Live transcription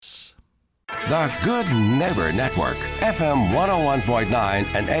The Good Neighbor Network, FM 101.9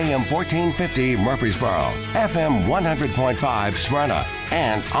 and AM 1450 Murfreesboro, FM 100.5 Smyrna,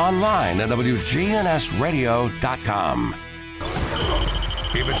 and online at WGNSradio.com.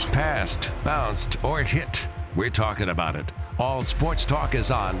 If it's passed, bounced, or hit, we're talking about it. All Sports Talk is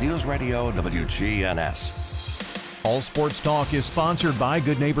on News Radio WGNS. All Sports Talk is sponsored by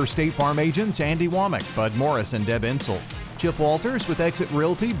Good Neighbor State Farm agents Andy Womack, Bud Morris, and Deb Insel. Chip Walters with Exit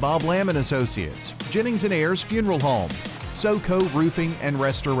Realty, Bob Lamb and Associates. Jennings and Ayers Funeral Home. SoCo Roofing and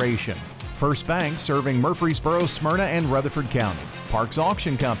Restoration. First Bank serving Murfreesboro, Smyrna, and Rutherford County. Parks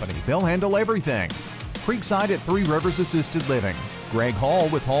Auction Company. They'll handle everything. Creekside at Three Rivers Assisted Living. Greg Hall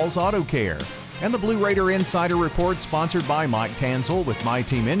with Hall's Auto Care. And the Blue Raider Insider Report sponsored by Mike Tansel with My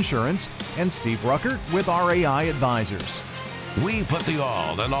Team Insurance and Steve Ruckert with RAI Advisors. We put the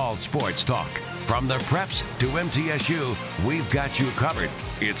all in all sports talk. From the Preps to MTSU, we've got you covered.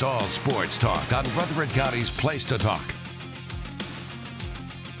 It's All Sports Talk on Rutherford County's Place to Talk.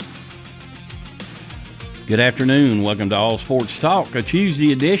 Good afternoon. Welcome to All Sports Talk, a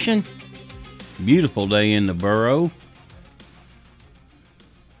Tuesday edition. Beautiful day in the borough.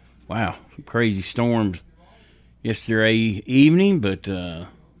 Wow, some crazy storms yesterday evening, but the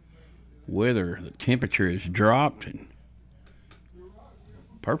temperature has dropped, and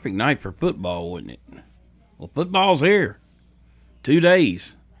perfect night for football, wouldn't it? Well, football's here. 2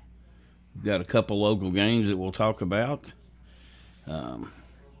 days. We've got a couple local games that we'll talk about.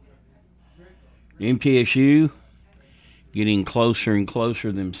 MTSU getting closer and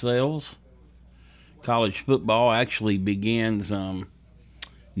closer themselves. College football actually begins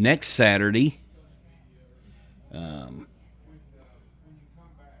next Saturday,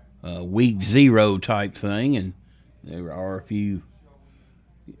 week 0 type thing, and there are a few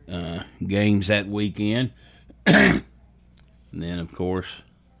games that weekend. And then, of course,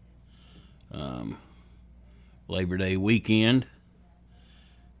 Labor Day weekend.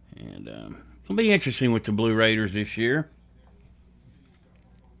 And it'll be interesting with the Blue Raiders this year.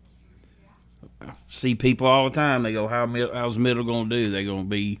 I see people all the time. They go, how's Middle going to do? They're going to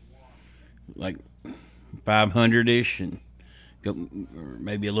be like 500-ish and go, or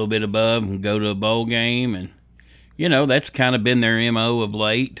maybe a little bit above, and go to a bowl game. And, you know, that's kind of been their MO of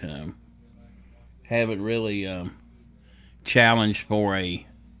late. Haven't really challenged for a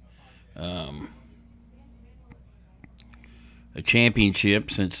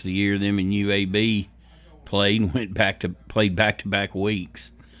championship since the year them and UAB played and played back-to-back weeks.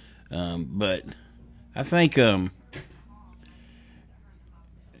 But I think they're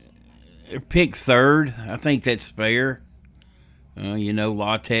picked third. I think that's fair.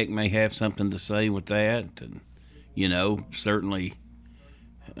 La Tech may have something to say with that. And, certainly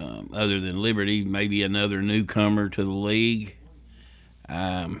other than Liberty, maybe another newcomer to the league.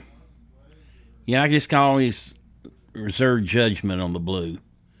 I just can always reserve judgment on the Blue,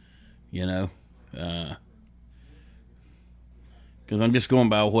 because I'm just going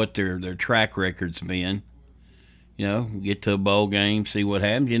by what their track record's been. Get to a bowl game, see what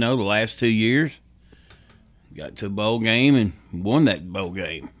happens. The last 2 years, got to a bowl game and won that bowl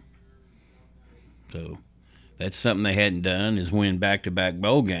game. So that's something they hadn't done, is win back-to-back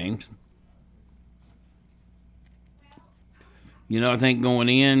bowl games. I think going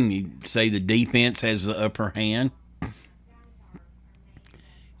in, you say the defense has the upper hand.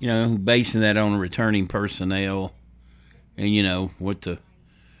 Basing that on returning personnel and, what the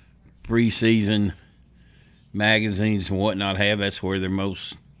preseason magazines and whatnot have, that's where their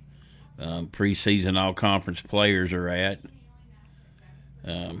most preseason all-conference players are at.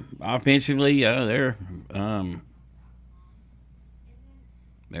 Offensively, they're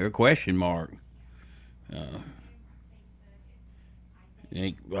a question mark.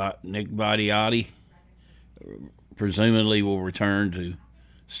 Nick Battiotti presumably will return to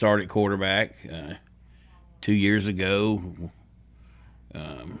start at quarterback. 2 years ago,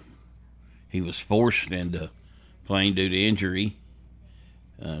 he was forced into playing due to injury.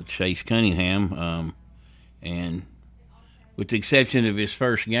 Chase Cunningham, and with the exception of his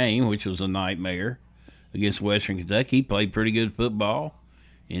first game, which was a nightmare against Western Kentucky, he played pretty good football.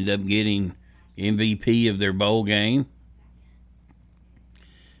 Ended up getting MVP of their bowl game.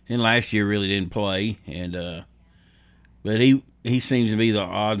 And last year really didn't play, and but he seems to be the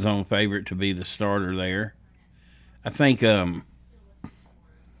odds-on favorite to be the starter there. I think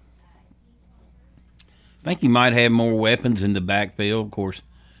he might have more weapons in the backfield. Of course,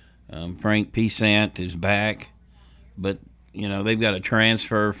 Frank Pisant is back, but they've got a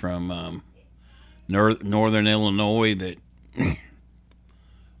transfer from Northern Illinois that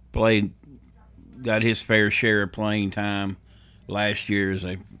got his fair share of playing time last year as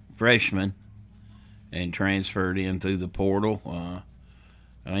a freshman, and transferred in through the portal.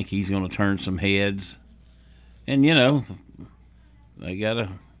 I think he's going to turn some heads. And, they got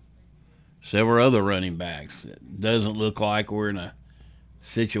several other running backs. It doesn't look like we're in a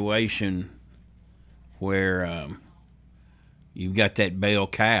situation where you've got that bell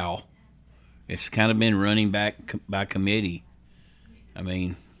cow. It's kind of been running back by committee. I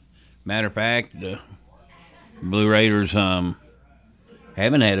mean, matter of fact, the Blue Raiders haven't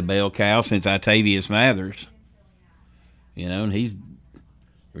had a bell cow since Octavius Mathers. And he's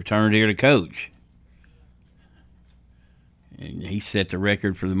returned here to coach. And he set the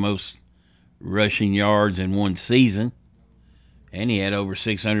record for the most rushing yards in one season. And he had over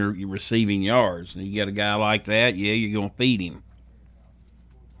 600 receiving yards. And you got a guy like that, you're going to feed him.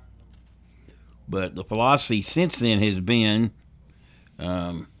 But the philosophy since then has been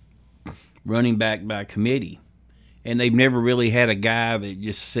running back by committee. And they've never really had a guy that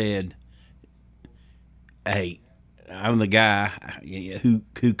just said, hey, I'm the guy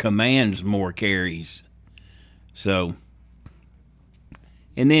who commands more carries. So,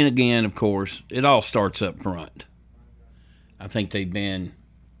 and then again, of course, it all starts up front. I think they've been,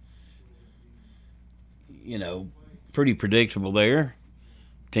 pretty predictable there.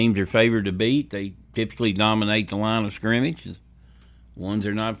 Teams are favored to beat. They typically dominate the line of scrimmage. Ones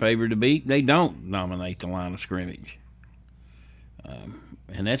they're not favored to beat, they don't dominate the line of scrimmage.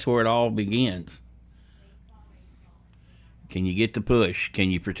 And that's where it all begins. Can you get the push?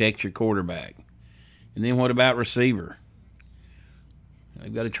 Can you protect your quarterback? And then what about receiver?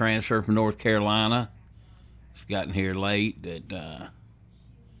 They've got a transfer from North Carolina. He's gotten here late. That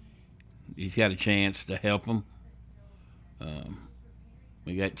he's got a chance to help them.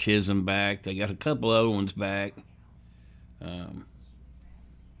 We got Chisholm back. They got a couple other ones back.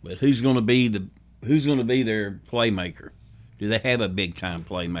 But who's going to be their playmaker? Do they have a big time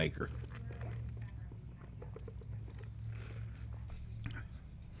playmaker?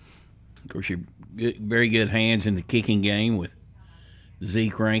 Of course, you're very good hands in the kicking game with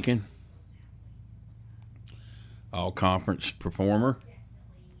Zeke Rankin, all-conference performer.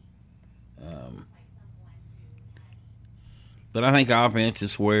 But I think offense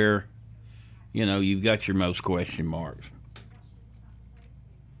is where, you've got your most question marks.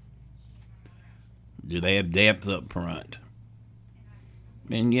 Do they have depth up front?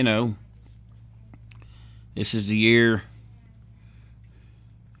 And, this is the year,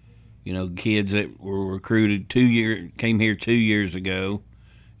 kids that were recruited came here 2 years ago.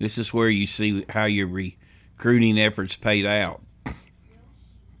 This is where you see how your recruiting efforts paid out.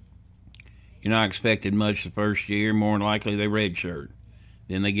 You're not expected much the first year. More than likely, they redshirt.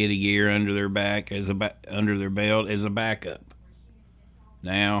 Then they get a year under their belt as a backup.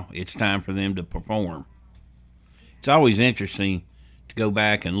 Now it's time for them to perform. It's always interesting to go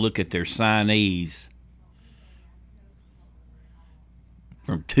back and look at their signees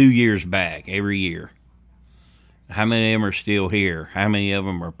from 2 years back every year. How many of them are still here? How many of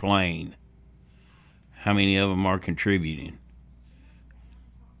them are playing? How many of them are contributing?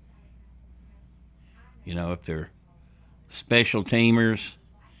 If they're special teamers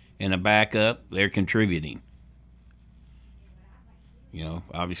and a backup, they're contributing.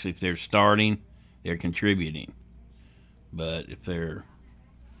 Obviously if they're starting, they're contributing. But if they're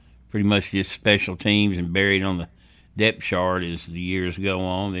pretty much just special teams and buried on the depth chart as the years go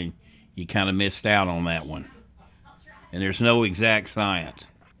on, then you kind of missed out on that one. And there's no exact science,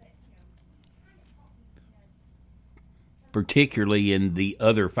 particularly in the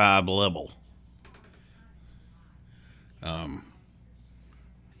other 5 level.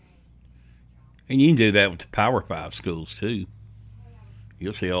 And you can do that with the Power 5 schools too.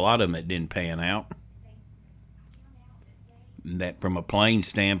 You'll see a lot of them that didn't pan out. That from a playing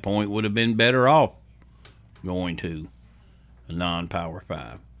standpoint would have been better off going to a non-Power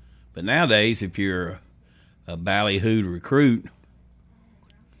 5. But nowadays, if you're a ballyhooed recruit,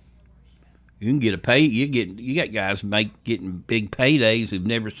 you can get a pay. You got guys getting big paydays who've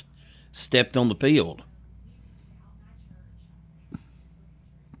never stepped on the field.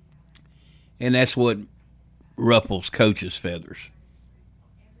 And that's what ruffles coaches' feathers.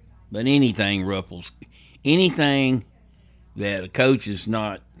 But anything ruffles. Anything that a coach is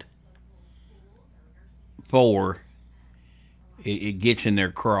not for, it gets in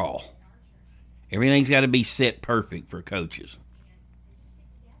their craw. Everything's got to be set perfect for coaches,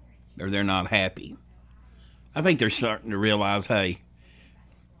 or they're not happy. I think they're starting to realize, hey,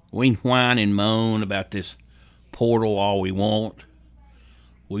 we can whine and moan about this portal all we want.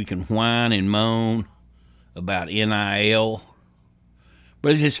 We can whine and moan about NIL,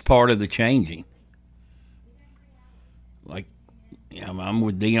 but it's just part of the changing. Like, I'm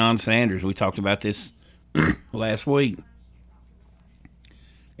with Deion Sanders. We talked about this last week.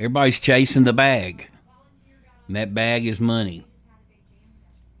 Everybody's chasing the bag, and that bag is money.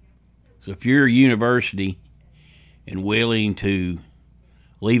 So if you're a university and willing to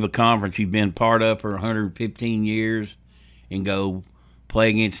leave a conference you've been part of for 115 years and go play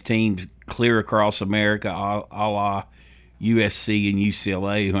against teams clear across America, a la USC and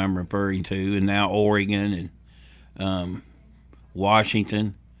UCLA, who I'm referring to, and now Oregon and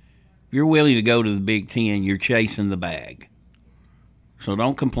Washington. If you're willing to go to the Big Ten, you're chasing the bag. So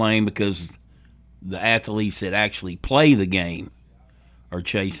don't complain because the athletes that actually play the game are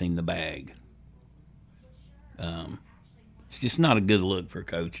chasing the bag. It's just not a good look for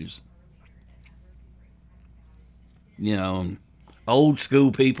coaches. You know, old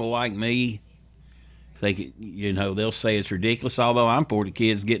school people like me, they'll say it's ridiculous, although I'm for the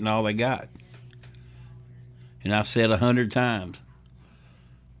kids getting all they got. And I've said 100 times,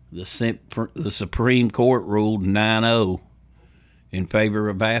 the Supreme Court ruled 9-0 in favor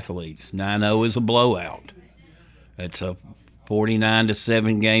of athletes. 9-0 is a blowout. It's a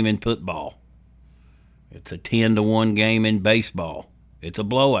 49-7 game in football. It's a 10-1 game in baseball. It's a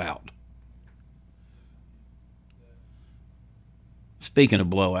blowout. Speaking of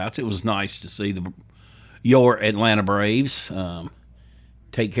blowouts, it was nice to see your Atlanta Braves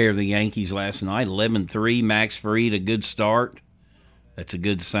take care of the Yankees last night. 11-3, Max Fried, a good start. That's a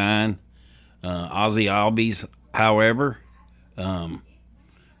good sign. Ozzie Albies, however,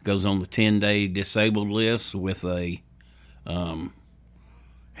 goes on the 10-day disabled list with a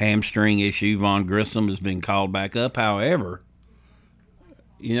hamstring issue. Vaughn Grissom has been called back up. However,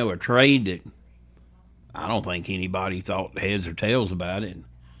 a trade that I don't think anybody thought heads or tails about it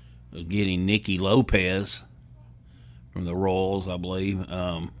was getting Nicky Lopez from the Royals, I believe.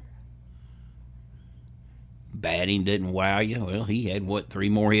 Batting didn't wow you. Well, he had, 3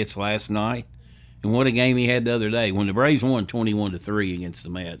 more hits last night? And what a game he had the other day when the Braves won 21-3 against the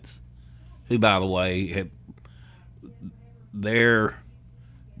Mets, who, by the way, they're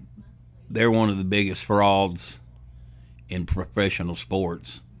one of the biggest frauds in professional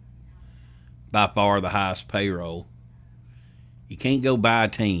sports. By far the highest payroll. You can't go buy a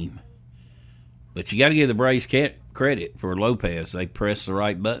team. But you got to give the Braves credit for Lopez. They pressed the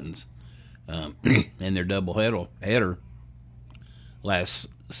right buttons in their doubleheader last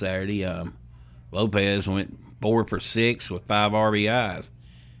Saturday. Lopez went 4 for 6 with 5 RBIs.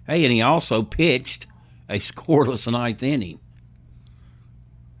 Hey, and he also pitched a scoreless 9th inning.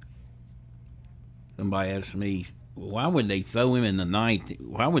 Somebody asked me, why would they throw him in the 9th?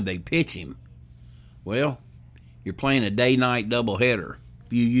 Why would they pitch him? Well, you're playing a day-night doubleheader.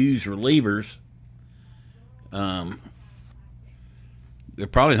 If you use relievers, they're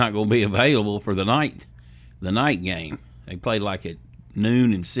probably not going to be available for the night game. They played like at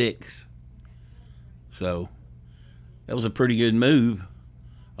noon and 6. So that was a pretty good move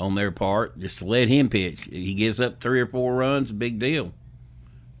on their part, just to let him pitch. He gives up 3 or 4 runs, a big deal.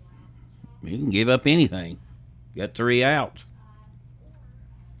 You can give up anything. Got 3 outs.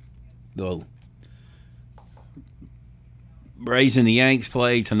 So Braves and the Yanks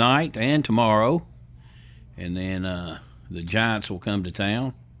play tonight and tomorrow, and then the Giants will come to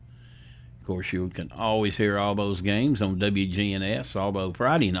town. Of course, you can always hear all those games on WGNS, although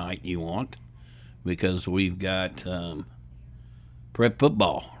Friday night you want, because we've got prep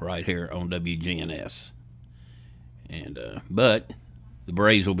football right here on WGNS. And but the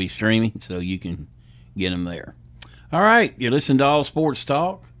Braves will be streaming, so you can get them there. All right, you're listening to All Sports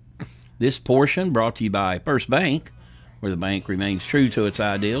Talk. This portion brought to you by First Bank, where the bank remains true to its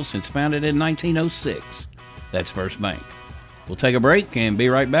ideals since founded in 1906. That's First Bank. We'll take a break and be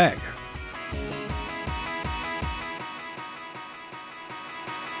right back.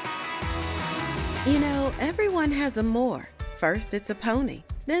 Everyone has a more. First, it's a pony.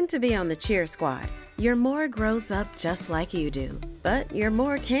 Then to be on the cheer squad. Your more grows up just like you do. But your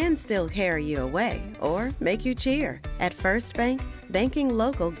more can still carry you away or make you cheer. At First Bank, banking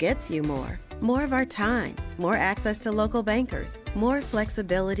local gets you more. More of our time, more access to local bankers, more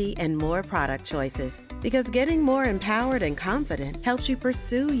flexibility, and more product choices. Because getting more empowered and confident helps you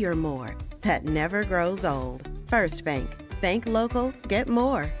pursue your more. That never grows old. First Bank. Bank local, get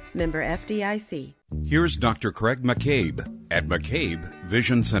more. Member FDIC. Here's Dr. Craig McCabe at McCabe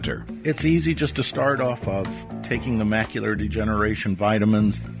Vision Center. It's easy just to start off of taking the macular degeneration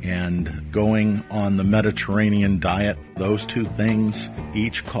vitamins and going on the Mediterranean diet. Those 2 things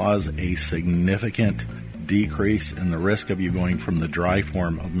each cause a significant decrease in the risk of you going from the dry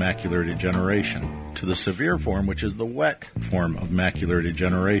form of macular degeneration to the severe form, which is the wet form of macular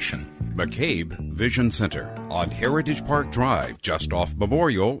degeneration. McCabe Vision Center on Heritage Park Drive, just off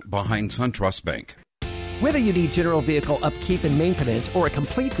Memorial, behind SunTrust Bank. Whether you need general vehicle upkeep and maintenance or a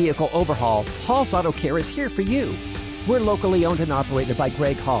complete vehicle overhaul, Hall's Auto Care is here for you. We're locally owned and operated by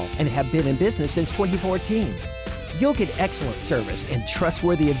Greg Hall and have been in business since 2014. You'll get excellent service and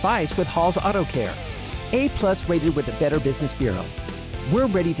trustworthy advice with Hall's Auto Care. A+ rated with the Better Business Bureau. We're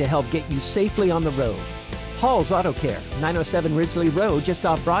ready to help get you safely on the road. Hall's Auto Care, 907 Ridgely Road, just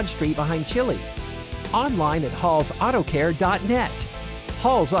off Broad Street behind Chili's. Online at hallsautocare.net.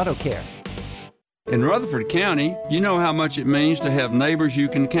 Hall's Auto Care. In Rutherford County, you know how much it means to have neighbors you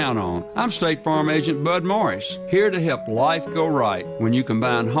can count on. I'm State Farm Agent Bud Morris, here to help life go right when you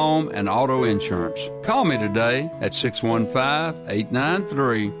combine home and auto insurance. Call me today at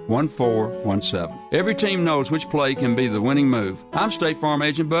 615-893-1417. Every team knows which play can be the winning move. I'm State Farm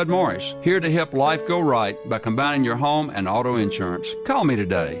Agent Bud Morris, here to help life go right by combining your home and auto insurance. Call me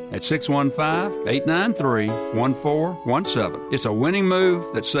today at 615-893-1417. It's a winning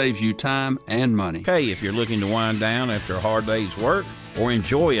move that saves you time and money. Okay, if you're looking to wind down after a hard day's work or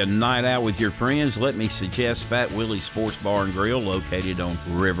enjoy a night out with your friends, let me suggest Fat Willie's Sports Bar and Grill, located on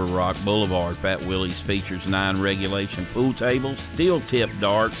River Rock Boulevard. Fat Willie's features 9 regulation pool tables, steel-tip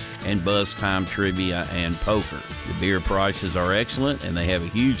darts, and buzz time trivia and poker. The beer prices are excellent, and they have a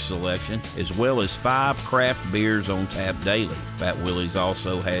huge selection, as well as 5 craft beers on tap daily. Fat Willie's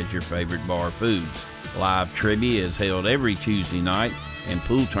also has your favorite bar foods. Live trivia is held every Tuesday night, and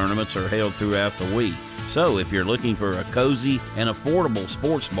pool tournaments are held throughout the week. So if you're looking for a cozy and affordable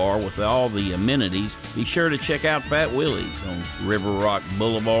sports bar with all the amenities, be sure to check out Fat Willie's on River Rock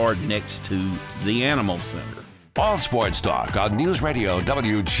Boulevard next to the Animal Center. All Sports Talk on News Radio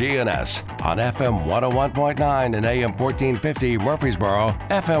WGNS on FM 101.9 and AM 1450 Murfreesboro,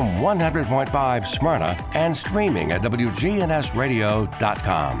 FM 100.5 Smyrna, and streaming at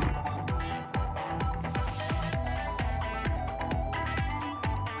WGNSradio.com.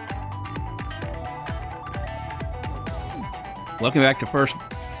 Welcome back to First.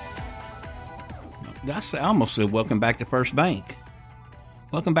 I almost said welcome back to First Bank.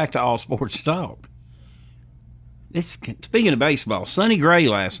 Welcome back to All Sports Talk. Speaking of baseball, Sonny Gray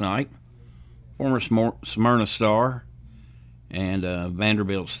last night, former Smyrna star and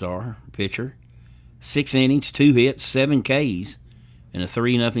Vanderbilt star pitcher, 6 innings, 2 hits, 7 Ks, and a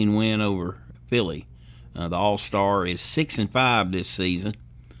 3-0 win over Philly. The All-Star is 6-5 this season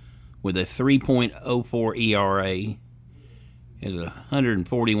with a 3.04 ERA. Has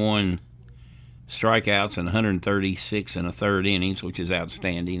 141 strikeouts and 136 and a third innings, which is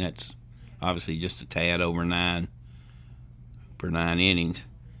outstanding. That's obviously just a tad over 9 per 9 innings.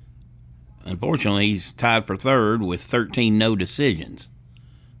 Unfortunately, he's tied for third with 13 no decisions.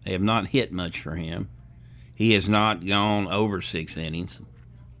 They have not hit much for him. He has not gone over 6 innings.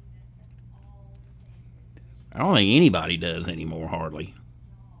 I don't think anybody does anymore, hardly.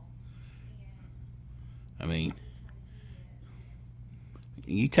 I mean,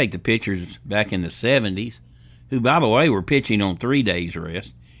 you take the pitchers back in the 70s, who, by the way, were pitching on 3 days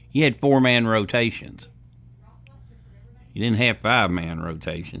rest. You had 4-man rotations. You didn't have 5-man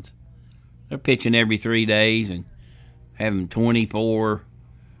rotations. They're pitching every 3 days and having 24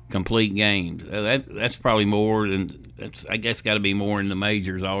 complete games. That's probably more than, I guess, got to be more in the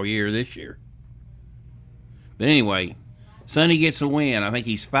majors all year this year. But anyway, Sonny gets a win. I think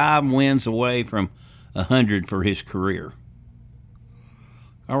he's 5 wins away from 100 for his career.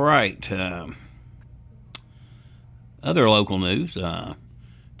 All right. Other local news.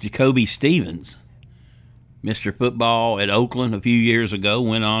 Jacoby Stevens, Mr. Football at Oakland a few years ago,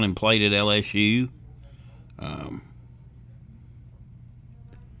 went on and played at LSU.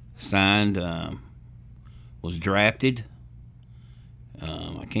 Signed, was drafted.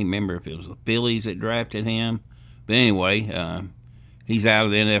 I can't remember if it was the Phillies that drafted him. But anyway, he's out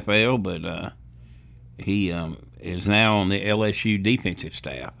of the NFL, but he is now on the LSU defensive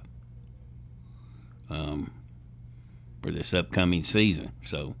staff for this upcoming season.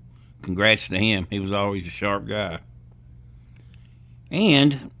 So congrats to him. He was always a sharp guy.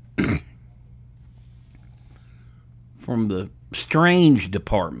 And from the strange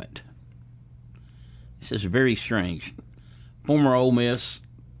department, this is very strange. Former Ole Miss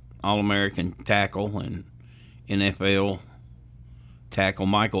All-American tackle and NFL tackle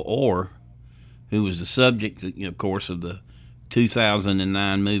Michael Orr, who was the subject, of course, of the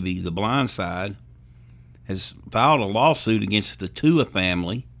 2009 movie The Blind Side, has filed a lawsuit against the Tua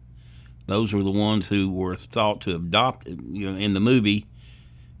family. Those were the ones who were thought to adopt, in the movie,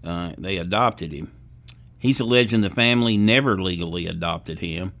 they adopted him. He's alleging the family never legally adopted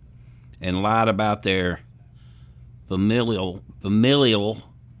him and lied about their familial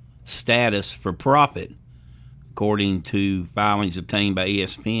status for profit, according to filings obtained by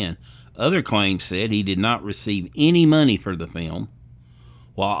ESPN. Other claims said he did not receive any money for the film,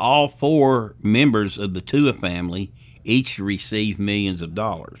 while all 4 members of the Tua family each received millions of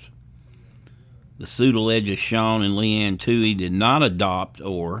dollars. The suit alleges Sean and Leanne Tui did not adopt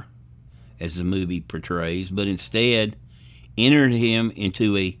Orr, as the movie portrays, but instead entered him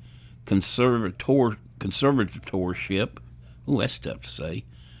into a conservatorship, that's tough to say,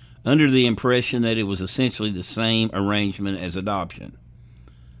 under the impression that it was essentially the same arrangement as adoption.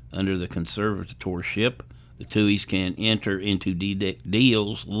 Under the conservatorship, the Tuies can enter into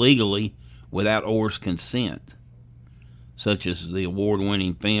deals legally without Orr's consent, such as the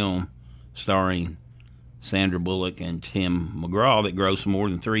award-winning film starring Sandra Bullock and Tim McGraw that grossed more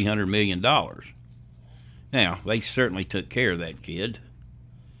than $300 million. Now, they certainly took care of that kid.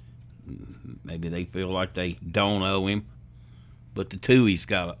 Maybe they feel like they don't owe him, but the Tuies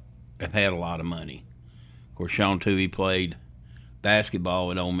have had a lot of money. Of course, Sean Tui played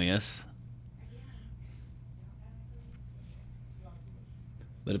basketball at Ole Miss.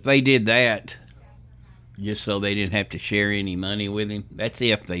 But if they did that just so they didn't have to share any money with him, that's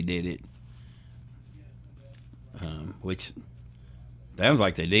if they did it. Which sounds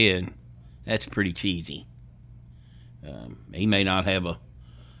like they did. That's pretty cheesy. He may not have a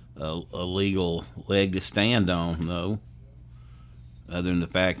legal leg to stand on, though, other than the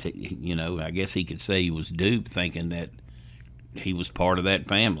fact that, I guess he could say he was duped thinking that he was part of that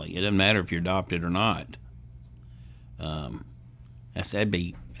family. It doesn't matter if you're adopted or not.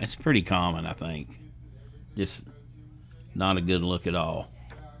 That's pretty common, I think. Just not a good look at all.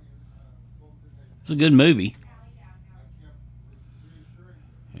 It's a good movie.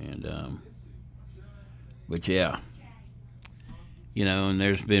 And, but yeah, and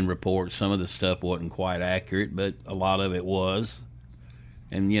there's been reports some of the stuff wasn't quite accurate, but a lot of it was.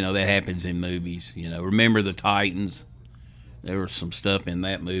 And, that happens in movies. Remember the Titans? There was some stuff in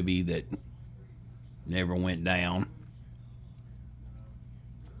that movie that never went down.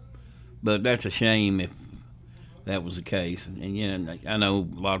 But that's a shame if that was the case. And, I know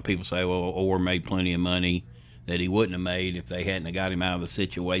a lot of people say, well, Orr made plenty of money that he wouldn't have made if they hadn't got him out of the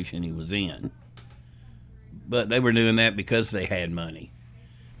situation he was in. But they were doing that because they had money.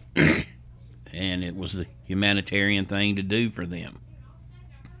 And it was the humanitarian thing to do for them.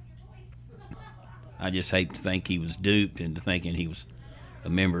 I just hate to think he was duped into thinking he was a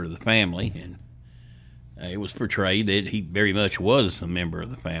member of the family. And it was portrayed that he very much was a member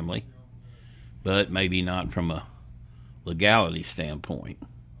of the family, but maybe not from a legality standpoint.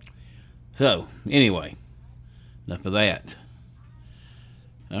 So, anyway, enough of that.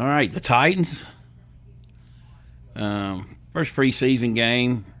 All right, the Titans. First preseason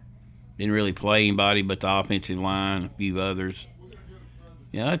game, didn't really play anybody but the offensive line, a few others.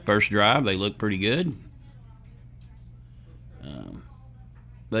 That first drive, they looked pretty good.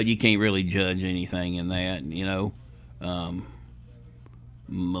 But you can't really judge anything in that,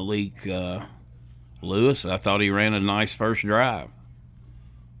 Malik Lewis, I thought he ran a nice first drive.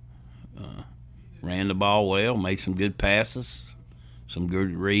 Ran the ball well, made some good passes, some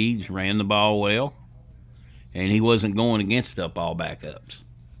good reads, ran the ball well. And he wasn't going against up-all backups.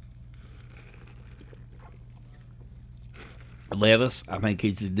 Levis, I think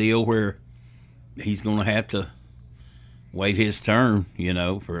it's a deal where he's going to have to wait his turn,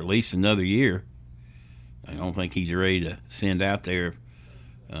 for at least another year. I don't think he's ready to send out there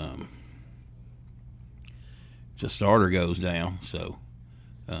if the starter goes down. So,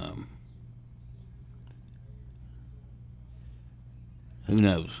 who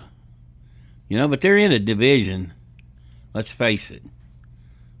knows? But they're in a division, let's face it.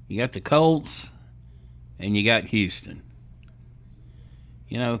 You got the Colts and you got Houston.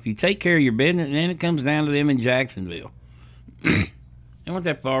 If you take care of your business, then it comes down to them in Jacksonville. They weren't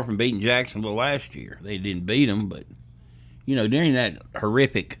that far from beating Jacksonville last year. They didn't beat them, but, during that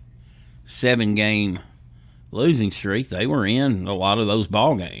horrific 7-game losing streak, they were in a lot of those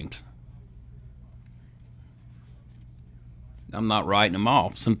ball games. I'm not writing them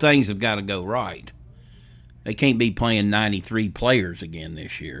off. Some things have got to go right. They can't be playing 93 players again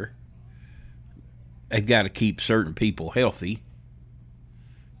this year. They've got to keep certain people healthy.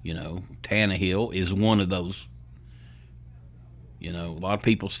 Tannehill is one of those. A lot of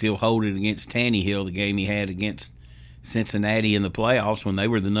people still hold it against Tannehill, the game he had against Cincinnati in the playoffs when they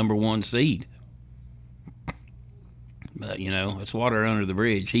were the number 1 seed. But, it's water under the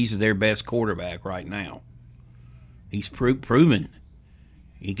bridge. He's their best quarterback right now. He's proven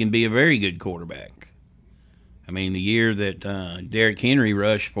he can be a very good quarterback. I mean, the year that Derrick Henry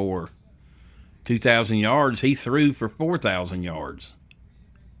rushed for 2,000 yards, he threw for 4,000 yards.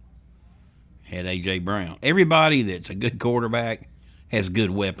 Had A.J. Brown. Everybody that's a good quarterback has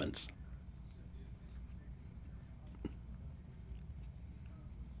good weapons.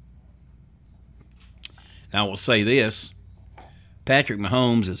 Now, I will say this. Patrick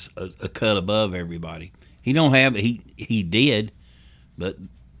Mahomes is a cut above everybody. He don't have he did, but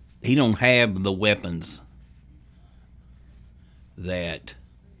he don't have the weapons that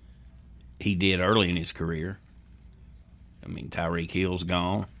he did early in his career. I mean, Tyreek Hill's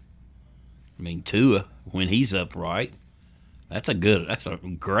gone. I mean, Tua, when he's upright, that's a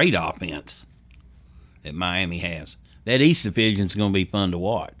great offense that Miami has. That East Division's going to be fun to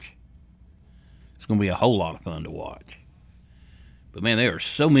watch. It's going to be a whole lot of fun to watch. But, man, there are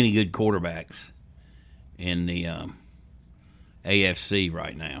so many good quarterbacks in the AFC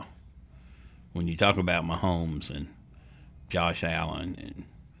right now. When you talk about Mahomes and Josh Allen and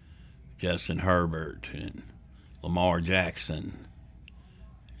Justin Herbert and Lamar Jackson,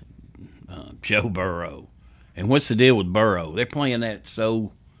 Joe Burrow. And what's the deal with Burrow? They're playing that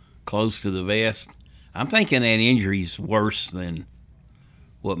so close to the vest. I'm thinking that injury's worse than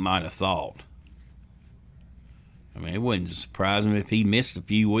what might have thought. I mean, it wouldn't surprise me if he missed a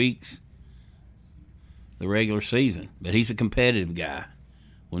few weeks the regular season. But he's a competitive guy.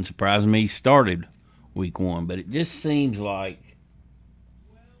 Wouldn't surprise me he started week 1. But it just seems like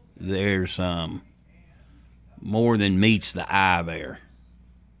there's more than meets the eye there.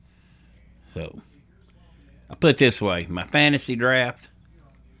 So, I put it this way. My fantasy draft,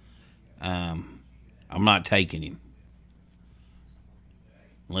 I'm not taking him.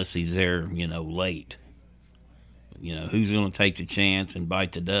 Unless he's there, late. Who's going to take the chance and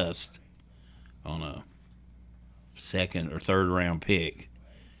bite the dust on a second or third round pick?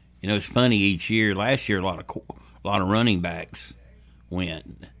 It's funny each year. Last year, a lot of running backs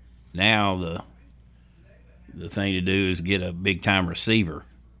went. Now the thing to do is get a big time receiver.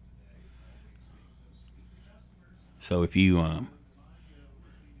 So if you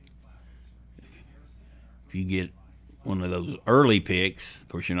get one of those early picks, of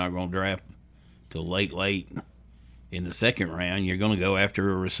course you're not going to draft till late in the second round. You're going to go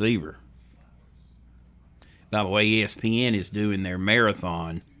after a receiver. By the way, ESPN is doing their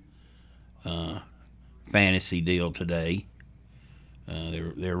marathon fantasy deal today.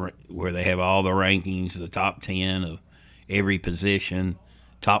 They're where they have all the rankings, the top 10 of every position,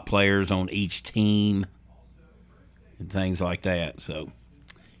 top players on each team, and things like that. So,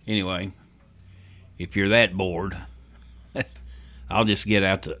 anyway, if you're that bored, I'll just get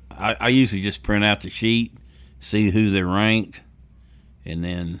out I usually just print out the sheet, see who they're ranked, and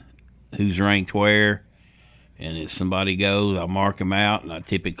then who's ranked where. And if somebody goes, I'll mark them out, and I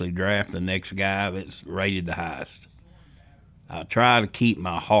typically draft the next guy that's rated the highest. I try to keep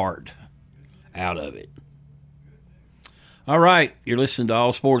my heart out of it. All right, you're listening to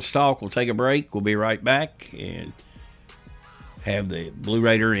All Sports Talk. We'll take a break. We'll be right back and have the Blue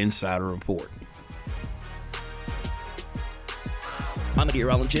Raider Insider Report. I'm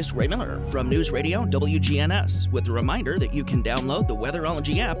meteorologist Ray Miller from News Radio WGNS with a reminder that you can download the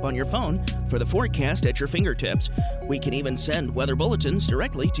Weatherology app on your phone for the forecast at your fingertips. We can even send weather bulletins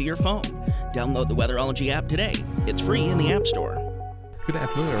directly to your phone. Download the Weatherology app today. It's free in the App Store. Good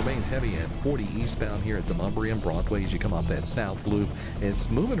afternoon. It remains heavy at 40 eastbound here at Demonbreun Broadway as you come off that south loop. It's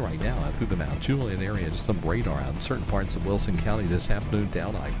moving right now out through the Mount Juliet area. Just some radar out in certain parts of Wilson County this afternoon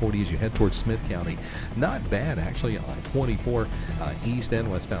down I-40 as you head towards Smith County. Not bad actually on 24 east and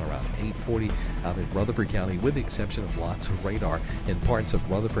westbound around 840 out in Rutherford County, with the exception of lots of radar in parts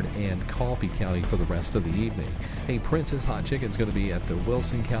of Rutherford and Coffee County for the rest of the evening. Hey, Prince's Hot Chicken is going to be at the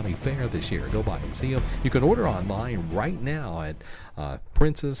Wilson County Fair this year. Go by and see them. You can order online right now at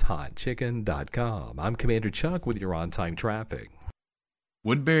princeshotchicken.com. I'm Commander Chuck with your on-time traffic.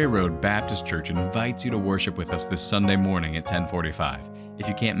 Woodbury Road Baptist Church invites you to worship with us this Sunday morning at 10:45. If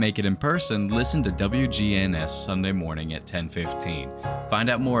you can't make it in person, listen to WGNS Sunday morning at 10:15. Find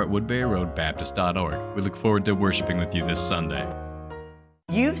out more at woodburyroadbaptist.org. We look forward to worshiping with you this Sunday.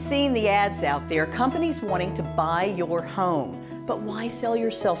 You've seen the ads out there, companies wanting to buy your home. But why sell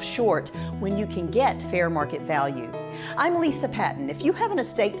yourself short when you can get fair market value? I'm Lisa Patton. If you have an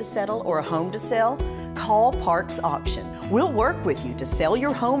estate to settle or a home to sell, call Parks Auction. We'll work with you to sell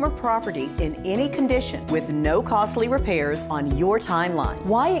your home or property in any condition with no costly repairs on your timeline.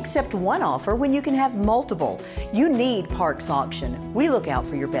 Why accept one offer when you can have multiple? You need Parks Auction. We look out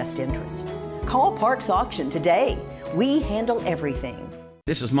for your best interest. Call Parks Auction today. We handle everything.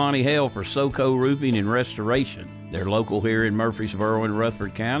 This is Monty Hale for SoCo Roofing and Restoration. They're local here in Murfreesboro and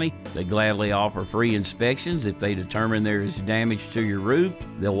Rutherford County. They gladly offer free inspections. If they determine there is damage to your roof,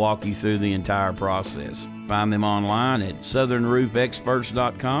 they'll walk you through the entire process. Find them online at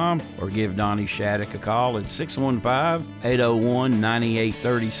southernroofexperts.com or give Donnie Shattuck a call at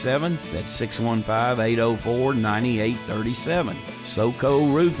 615-801-9837. That's 615-804-9837.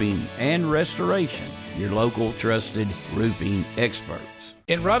 SoCo Roofing and Restoration, your local trusted roofing experts.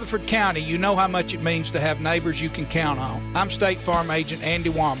 In Rutherford County, you know how much it means to have neighbors you can count on. I'm State Farm Agent Andy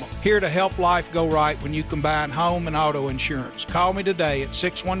Womack, here to help life go right when you combine home and auto insurance. Call me today at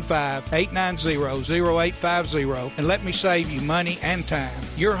 615-890-0850 and let me save you money and time.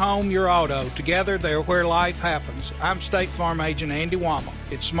 Your home, your auto, together they're where life happens. I'm State Farm Agent Andy Womack.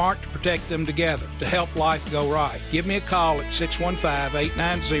 It's smart to protect them together to help life go right. Give me a call at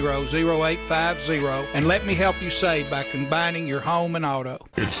 615-890-0850 and let me help you save by combining your home and auto.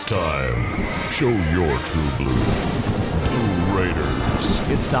 It's time. Show your true blue. Blue Raiders.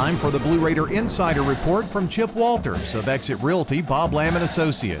 It's time for the Blue Raider Insider Report from Chip Walters of Exit Realty Bob Lamb &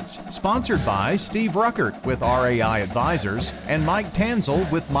 Associates. Sponsored by Steve Ruckert with RAI Advisors and Mike Tanzel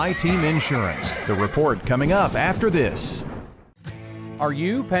with My Team Insurance. The report coming up after this. Are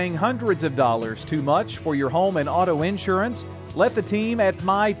you paying hundreds of dollars too much for your home and auto insurance? Let the team at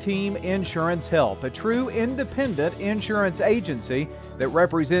My Team Insurance help, a true independent insurance agency that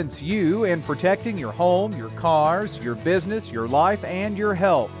represents you in protecting your home, your cars, your business, your life, and your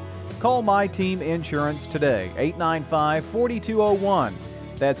health. Call My Team Insurance today, 895-4201.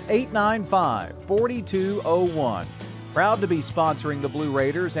 That's 895-4201. Proud to be sponsoring the Blue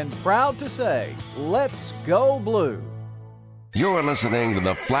Raiders and proud to say, let's go Blue. You're listening to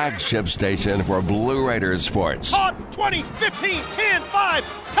the flagship station for Blue Raiders sports. Caught 20, 15, 10,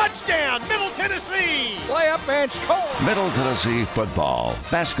 5, touchdown, Middle Tennessee. Play up, bench, Cole. Middle Tennessee football,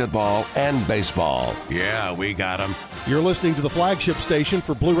 basketball, and baseball. Yeah, we got them. You're listening to the flagship station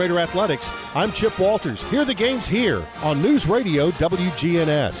for Blue Raider Athletics. I'm Chip Walters. Hear the games here on News Radio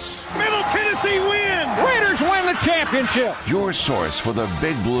WGNS. Middle Tennessee wins. Raiders win the championship. Your source for the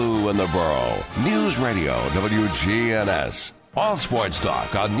Big Blue and the Borough. News Radio WGNS. All sports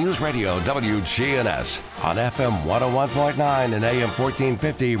talk on News Radio WGNS on FM 101.9 and AM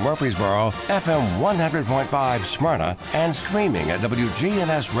 1450 Murfreesboro, FM 100.5 Smyrna, and streaming at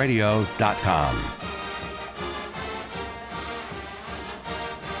WGNSradio.com.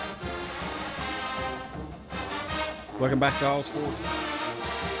 Welcome back to All Sports.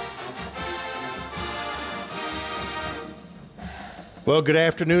 Well, good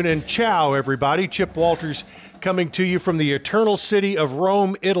afternoon and ciao, everybody. Chip Walters coming to you from the eternal city of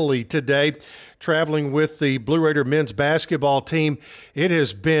Rome, Italy today, traveling with the Blue Raider men's basketball team. It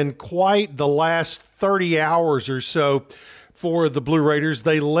has been quite the last 30 hours or so for the Blue Raiders.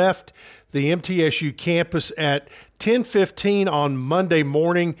 They left the MTSU campus at 10:15 on Monday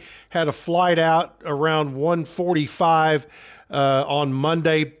morning, had a flight out around 1:45 on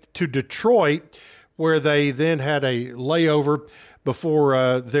Monday to Detroit, where they then had a layover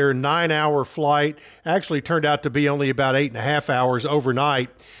before their 9-hour flight actually turned out to be only about 8.5 hours overnight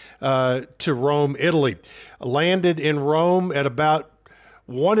to Rome, Italy. Landed in Rome at about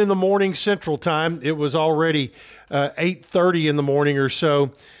 1 in the morning Central Time. It was already 8:30 in the morning or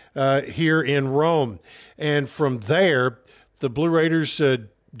so here in Rome. And from there, the Blue Raiders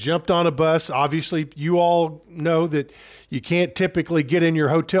jumped on a bus. Obviously, you all know that you can't typically get in your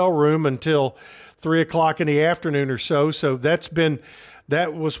hotel room until 3 o'clock in the afternoon or so. So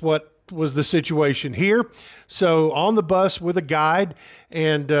that was what was the situation here. So on the bus with a guide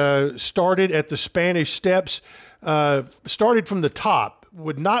and started at the Spanish Steps, started from the top.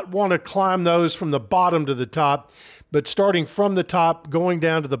 Would not want to climb those from the bottom to the top, but starting from the top, going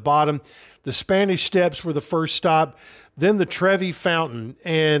down to the bottom. The Spanish Steps were the first stop, then the Trevi Fountain.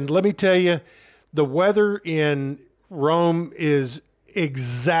 And let me tell you, the weather in Rome is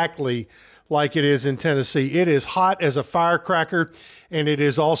exactly like it is in Tennessee. It is hot as a firecracker, and it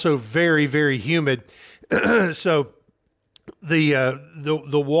is also very, very humid. So the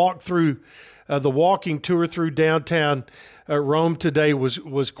walk through, the walking tour through downtown Rome today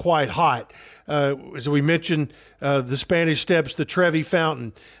was quite hot. As we mentioned, the Spanish Steps, the Trevi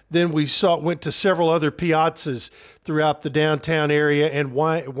Fountain. Then we went to several other piazzas throughout the downtown area and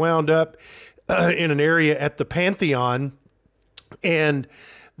wound up in an area at the Pantheon, and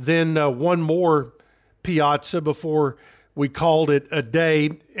then one more piazza before we called it a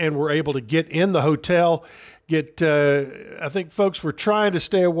day and were able to get in the hotel. I think folks were trying to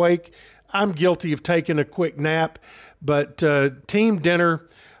stay awake. I'm guilty of taking a quick nap, but team dinner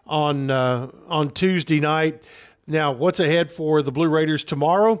on Tuesday night. Now, what's ahead for the Blue Raiders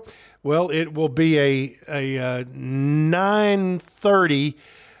tomorrow? Well, it will be a 9:30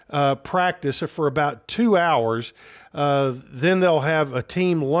 practice for about 2 hours. Then they'll have a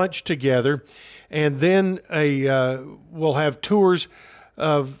team lunch together, and then we'll have tours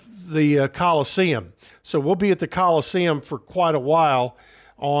of the Coliseum. So we'll be at the Coliseum for quite a while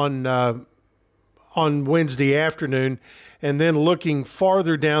on on Wednesday afternoon. And then looking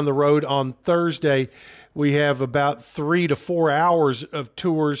farther down the road on Thursday, we have about 3 to 4 hours of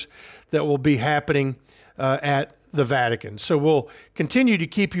tours that will be happening at the Vatican. So we'll continue to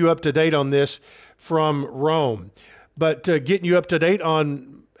keep you up to date on this from Rome. But getting you up to date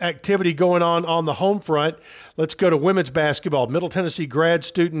on activity going on the home front, let's go to women's basketball. Middle Tennessee grad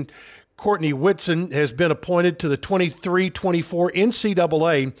student Courtney Whitson has been appointed to the 23-24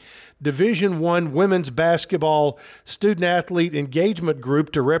 NCAA Division I Women's Basketball Student Athlete Engagement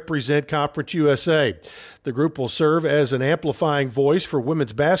Group to represent Conference USA. The group will serve as an amplifying voice for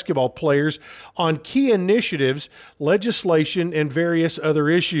women's basketball players on key initiatives, legislation, and various other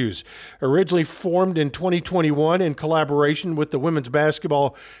issues. Originally formed in 2021 in collaboration with the Women's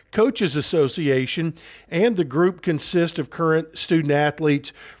Basketball Coaches Association, and the group consists of current student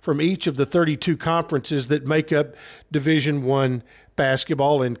athletes from each of the 32 conferences that make up Division I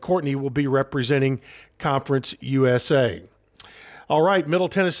basketball, and Courtney will be representing Conference USA. All right, Middle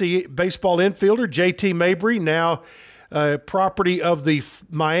Tennessee baseball infielder J.T. Mabry, now property of the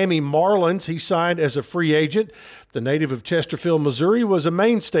Miami Marlins. He signed as a free agent. The native of Chesterfield, Missouri, was a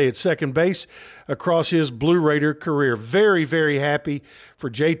mainstay at second base across his Blue Raider career. Very, very happy for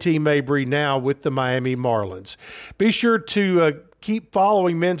J.T. Mabry now with the Miami Marlins. Be sure to keep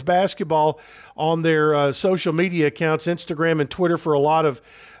following men's basketball on their social media accounts, Instagram and Twitter, for a lot of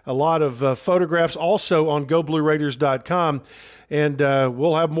photographs. Also on GoBlueRaiders.com, and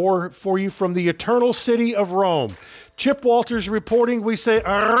we'll have more for you from the eternal city of Rome. Chip Walters reporting. We say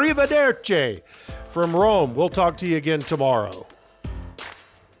arrivederci from Rome. We'll talk to you again tomorrow.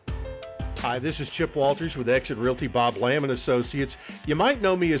 Hi, this is Chip Walters with Exit Realty Bob Lamb & Associates. You might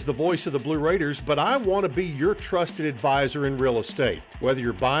know me as the voice of the Blue Raiders, but I want to be your trusted advisor in real estate. Whether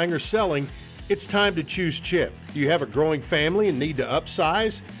you're buying or selling, it's time to choose Chip. Do you have a growing family and need to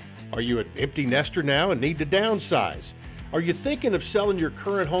upsize? Are you an empty nester now and need to downsize? Are you thinking of selling your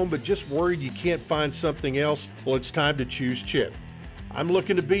current home but just worried you can't find something else? Well, it's time to choose Chip. I'm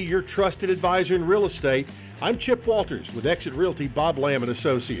looking to be your trusted advisor in real estate. I'm Chip Walters with Exit Realty Bob Lamb &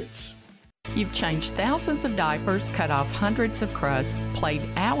 Associates. You've changed thousands of diapers, cut off hundreds of crusts, played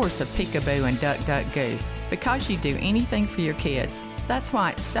hours of peekaboo and duck, duck, goose because you do anything for your kids. That's why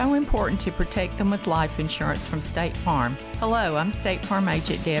it's so important to protect them with life insurance from State Farm. Hello, I'm State Farm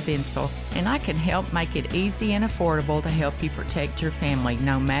Agent Deb Insel, and I can help make it easy and affordable to help you protect your family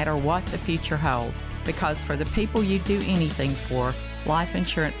no matter what the future holds. Because for the people you do anything for, life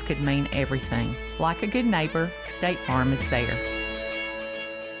insurance could mean everything. Like a good neighbor, State Farm is there.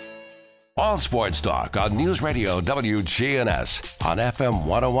 All Sports Talk on News Radio WGNS on FM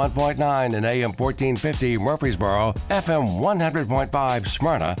 101.9 and AM 1450 Murfreesboro, FM 100.5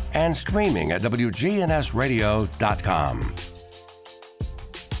 Smyrna, and streaming at WGNSradio.com.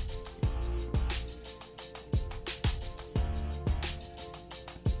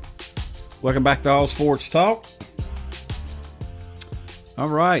 Welcome back to All Sports Talk. All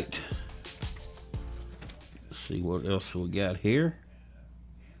right. Let's see what else we got here.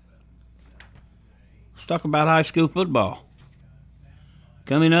 Let's talk about high school football.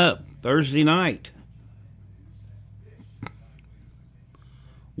 Coming up Thursday night.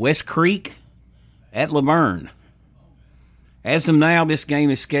 West Creek at Laverne. As of now, this game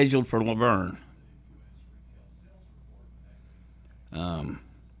is scheduled for Laverne.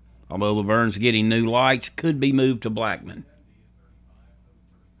 Although Laverne's getting new lights, could be moved to Blackman.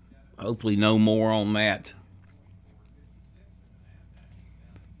 Hopefully no more on that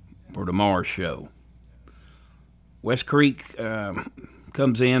for tomorrow's show. West Creek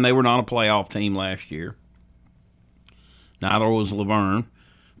comes in. They were not a playoff team last year. Neither was Laverne.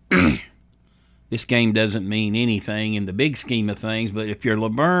 This game doesn't mean anything in the big scheme of things, but if you're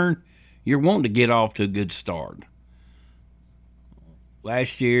Laverne, you're wanting to get off to a good start.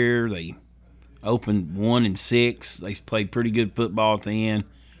 Last year, they opened 1-6. They played pretty good football at the end,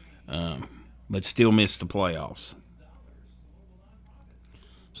 but still missed the playoffs.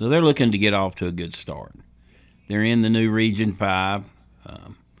 So they're looking to get off to a good start. They're in the new Region 5.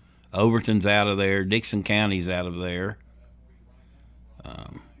 Overton's out of there. Dixon County's out of there.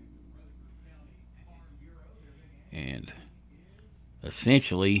 And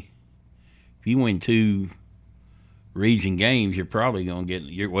essentially, if you win 2 region games, you're probably going to get,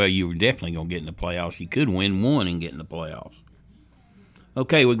 you were definitely going to get in the playoffs. You could win 1 and get in the playoffs.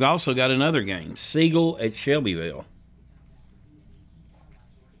 Okay, we've also got another game. Siegel at Shelbyville.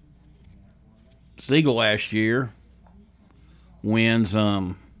 Siegel last year wins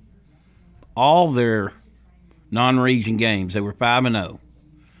all their non-region games. They were 5-0.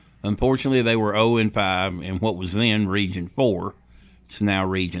 Unfortunately, they were 0-5 in what was then Region 4. It's now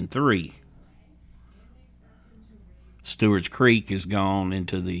Region 3. Stewart's Creek has gone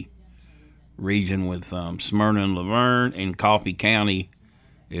into the region with Smyrna and Laverne, and Coffee County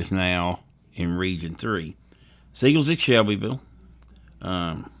is now in Region 3. Seagulls at Shelbyville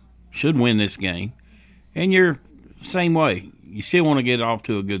should win this game. And you're same way. You still want to get off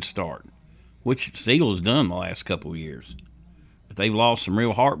to a good start, which Seagulls has done the last couple of years. But they've lost some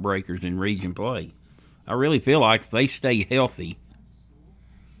real heartbreakers in region play. I really feel like if they stay healthy,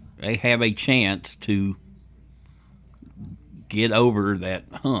 they have a chance to get over that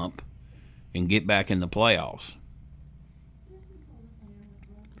hump and get back in the playoffs.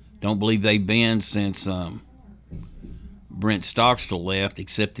 Don't believe they've been since Brent Stockstill left,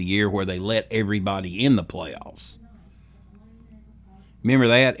 except the year where they let everybody in the playoffs. Remember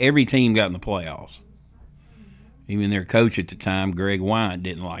that? Every team got in the playoffs. Even their coach at the time, Greg Wyant,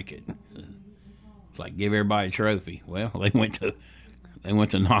 didn't like it. It's like, give everybody a trophy. Well, they went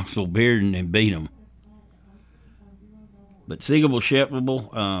to Knoxville Bearden and beat them. But Seagull,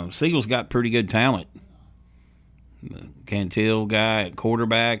 Seagull's got pretty good talent. The Cantil guy at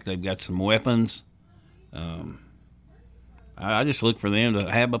quarterback, they've got some weapons. I just look for them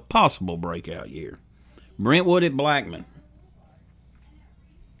to have a possible breakout year. Brentwood at Blackman.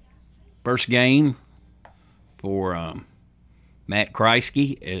 First game for Matt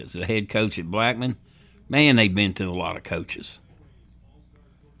Kreisky as the head coach at Blackman. Man, they've been to a lot of coaches.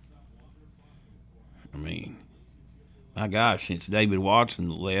 I mean, my gosh, since David Watson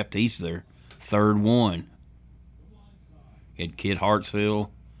left, he's their third one. You had Kid Hartsville,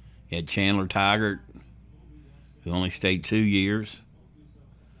 you had Chandler Tigert, who only stayed 2 years.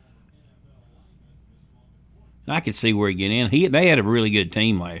 I could see where he'd get in. They had a really good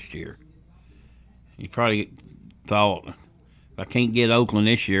team last year. He probably thought, if I can't get Oakland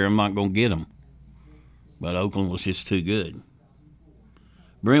this year, I'm not going to get them. But Oakland was just too good.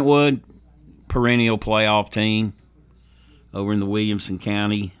 Brentwood, perennial playoff team over in the Williamson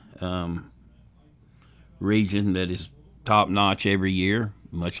County region that is top-notch every year,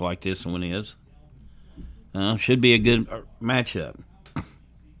 much like this one is. Should be a good matchup. A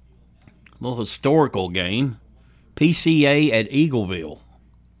little historical game. PCA at Eagleville.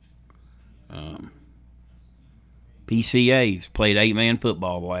 PCA's played 8-man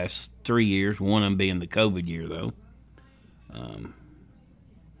football the last 3 years, one of them being the COVID year, though.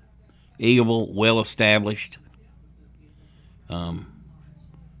 Eagleville, well-established.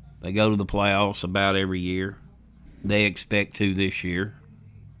 They go to the playoffs about every year. They expect to this year.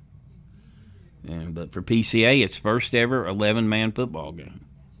 But for PCA, it's first ever 11-man football game.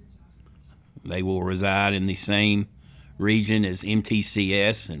 They will reside in the same region as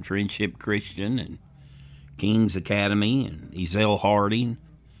MTCS and Friendship Christian and King's Academy and Ezell Harding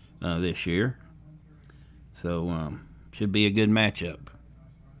this year. So should be a good matchup.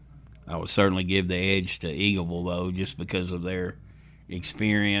 I would certainly give the edge to Eagleville, though, just because of their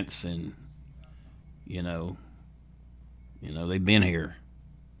experience and, they've been here.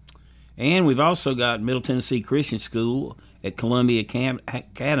 And we've also got Middle Tennessee Christian School at Columbia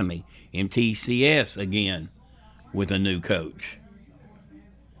Academy, MTCS, again, with a new coach.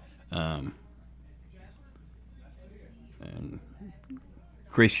 And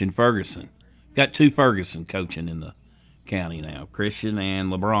Christian Ferguson. Got two Ferguson coaching in the county now, Christian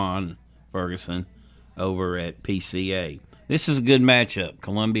and LeBron Ferguson over at PCA. This is a good matchup.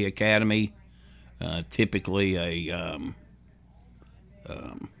 Columbia Academy, typically a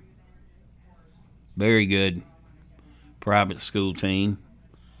very good private school team.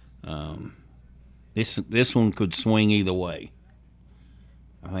 This one could swing either way.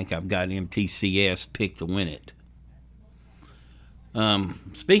 I think I've got MTCS picked to win it.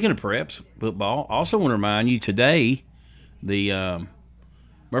 Speaking of preps football, also want to remind you today the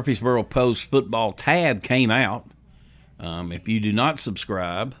Murfreesboro Post football tab came out. If you do not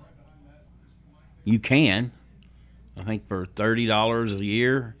subscribe, you can. I think for $30 a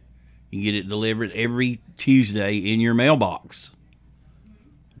year, you get it delivered every Tuesday in your mailbox.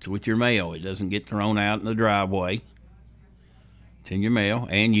 It's with your mail. It doesn't get thrown out in the driveway. It's in your mail.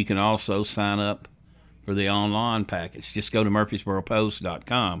 And you can also sign up for the online package. Just go to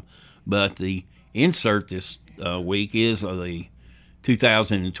murfreesboropost.com. But the insert this week is the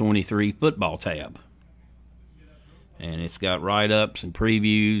 2023 football tab. And it's got write-ups and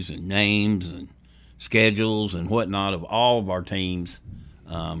previews and names and schedules and whatnot of all of our teams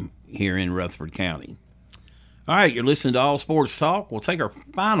here in Rutherford County. All right, you're listening to All Sports Talk. We'll take our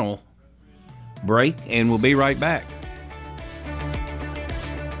final break, and we'll be right back.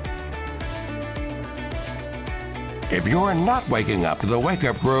 If you're not waking up to the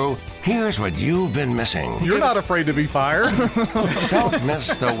wake-up crew, Here's what you've been missing. You're not afraid to be fired. Don't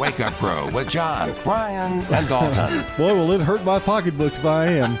miss the Wake Up Crew with John, Brian, and Dalton. Boy, will it hurt my pocketbook if I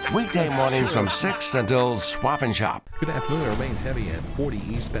am. Weekday mornings from 6 until Swap and Shop. Good afternoon. It remains heavy at 40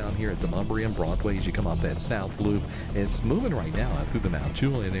 eastbound here at Demonbreun and Broadway as you come off that south loop. It's moving right now out through the Mount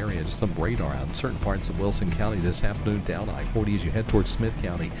Juliet area. Just some radar out in certain parts of Wilson County this afternoon down I-40 as you head towards Smith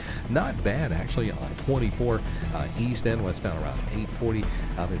County. Not bad, actually, on 24 east and westbound around 840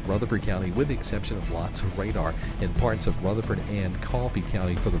 out in Rutherford County, with the exception of lots of radar in parts of Rutherford and Coffee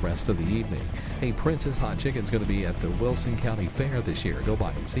County for the rest of the evening. Hey, Prince's Hot Chicken is going to be at the Wilson County Fair this year. Go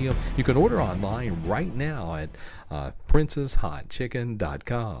by and see them. You can order online right now at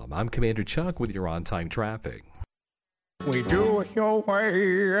princeshotchicken.com. I'm Commander Chuck with your on-time traffic. We do it your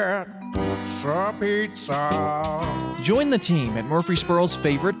way at Sir Pizza. Join the team at Murfreesboro's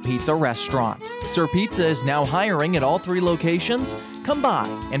favorite pizza restaurant. Sir Pizza is now hiring at all 3 locations. Come by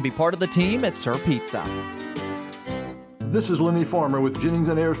and be part of the team at Sir Pizza. This is Lenny Farmer with Jennings &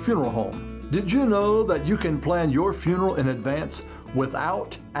 Ayers Funeral Home. Did you know that you can plan your funeral in advance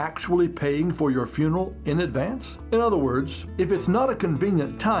without actually paying for your funeral in advance? In other words, if it's not a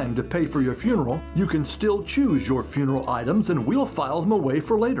convenient time to pay for your funeral, you can still choose your funeral items and we'll file them away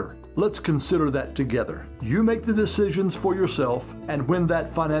for later. Let's consider that together. You make the decisions for yourself, and when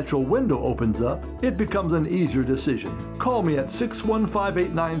that financial window opens up, it becomes an easier decision. Call me at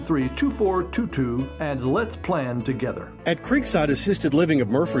 615-893-2422 and let's plan together. At Creekside Assisted Living of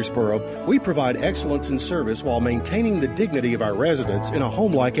Murfreesboro, we provide excellence in service while maintaining the dignity of our residents in a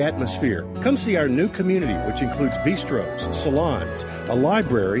home-like atmosphere. Come see our new community, which includes bistros, salons, a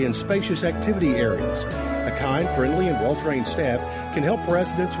library, and spacious activity areas. A kind, friendly, and well-trained staff can help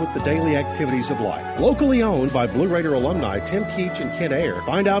residents with the daily activities of life. Locally owned by Blue Raider alumni Tim Keach and Ken Ayer.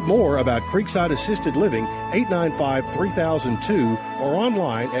 Find out more about Creekside Assisted Living, 895-3002, or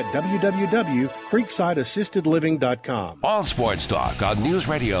online at www.creeksideassistedliving.com. All sports talk on News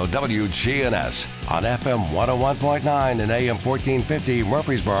Radio WGNS on FM 101.9 and AM 1450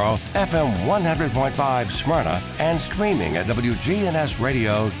 Murfreesboro, FM 100.5 Smyrna, and streaming at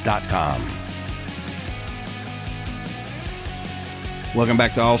WGNSradio.com. Welcome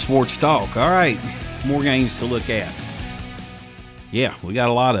back to All Sports Talk. All right, more games to look at. Yeah, we got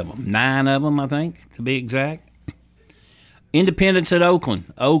a lot of them. 9 of them, I think, to be exact. Independence at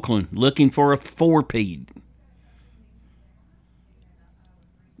Oakland. Oakland looking for a 4-peat.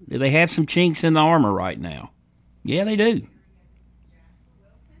 Do they have some chinks in the armor right now? Yeah, they do.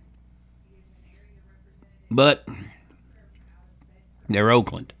 But they're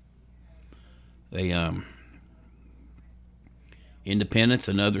Oakland. They Independence,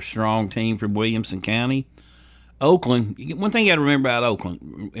 another strong team from Williamson County. Oakland, one thing you got to remember about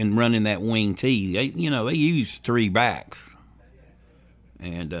Oakland in running that wing T, they use 3 backs.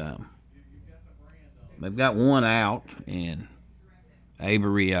 And they've got one out, and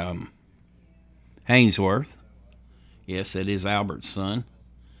Avery Hainsworth. Yes, that is Albert's son.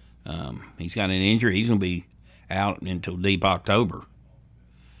 He's got an injury. He's going to be out until deep October.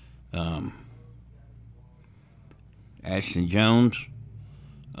 Ashton Jones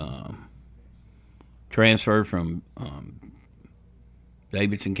transferred from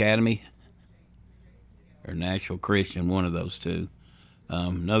Davidson Academy or Nashville Christian, one of those two.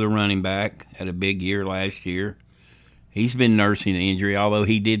 Another running back, had a big year last year. He's been nursing an injury, although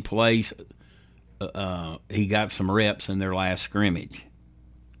he did play. He got some reps in their last scrimmage.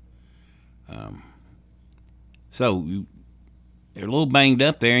 So they're a little banged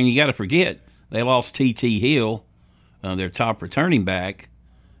up there, and you got to forget they lost T.T. Hill, their top returning back,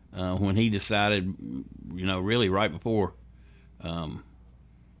 when he decided, really right before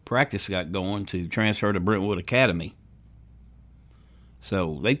practice got going, to transfer to Brentwood Academy.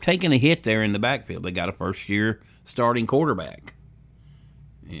 So they've taken a hit there in the backfield. They got a first-year starting quarterback,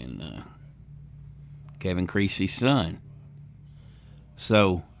 and Kevin Creasy's son.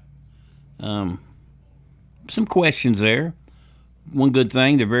 So some questions there. One good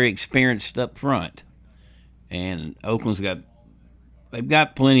thing, they're very experienced up front. And Oakland's they've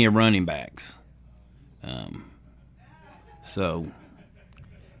got plenty of running backs. So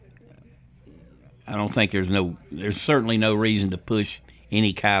I don't think there's certainly no reason to push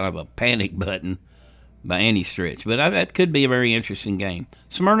any kind of a panic button by any stretch. But that could be a very interesting game.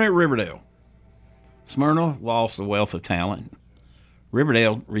 Smyrna at Riverdale. Smyrna lost a wealth of talent.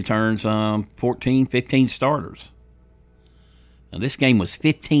 Riverdale returns 14, 15 starters. Now, this game was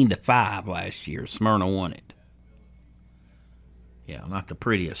 15-5 last year. Smyrna won it. Yeah, not the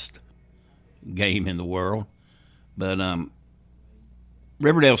prettiest game in the world. But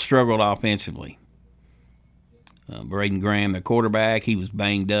Riverdale struggled offensively. Braden Graham, their quarterback, he was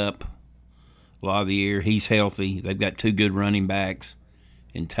banged up a lot of the year. He's healthy. They've got two good running backs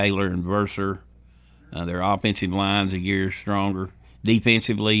in Taylor and Verser. Their offensive line's a year stronger.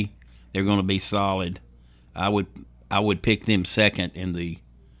 Defensively, they're going to be solid. I would pick them second in the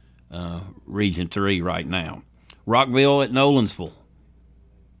Region 3 right now. Rockville at Nolensville.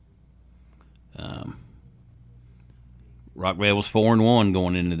 Rockville was 4-1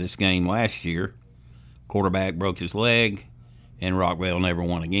 going into this game last year. Quarterback broke his leg, and Rockville never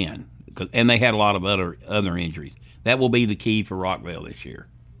won again. And they had a lot of other injuries. That will be the key for Rockville this year.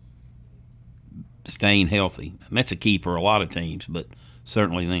 Staying healthy. And that's a key for a lot of teams, but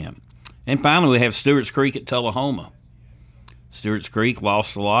certainly them. And finally, we have Stewart's Creek at Tullahoma. Stewart's Creek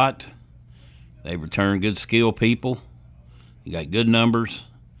lost a lot. They returned good skill people. They got good numbers.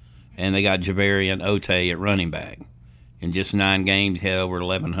 And they got Javarian Ote at running back. In just 9 games, he had over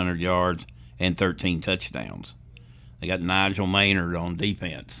 1,100 yards and 13 touchdowns. They got Nigel Maynard on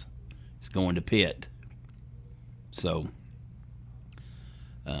defense. He's going to Pitt. So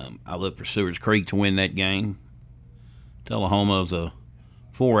I look for Stewart's Creek to win that game. Tullahoma's a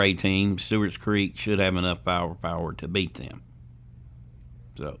 4A team. Stewart's Creek should have enough power to beat them.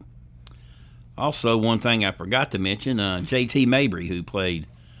 So, also one thing I forgot to mention, J.T. Mabry, who played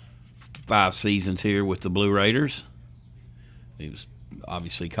 5 seasons here with the Blue Raiders. He was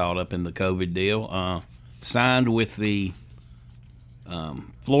obviously caught up in the COVID deal. Signed with the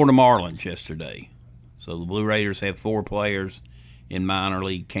Florida Marlins yesterday. So the Blue Raiders have 4 players in minor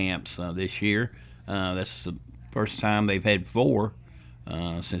league camps this year. That's the first time they've had 4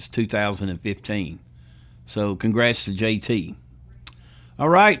 since 2015. So congrats to JT. All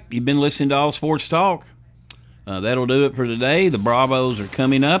right, you've been listening to All Sports Talk. That'll do it for today. The Bravos are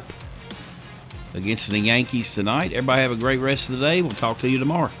coming up against the Yankees tonight. Everybody have a great rest of the day. We'll talk to you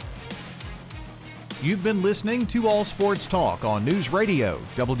tomorrow. You've been listening to All Sports Talk on News Radio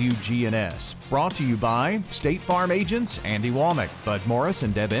WGNS. Brought to you by State Farm agents Andy Womack, Bud Morris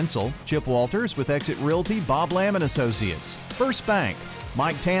and Deb Ensel, Chip Walters with Exit Realty, Bob Lamb & Associates, First Bank,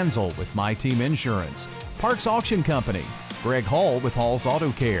 Mike Tanzel with My Team Insurance, Parks Auction Company, Greg Hall with Hall's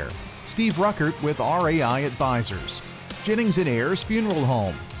Auto Care, Steve Ruckert with RAI Advisors, Jennings & Ayers Funeral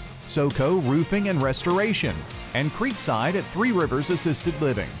Home, SoCo Roofing and Restoration, and Creekside at Three Rivers Assisted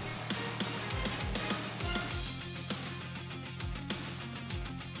Living.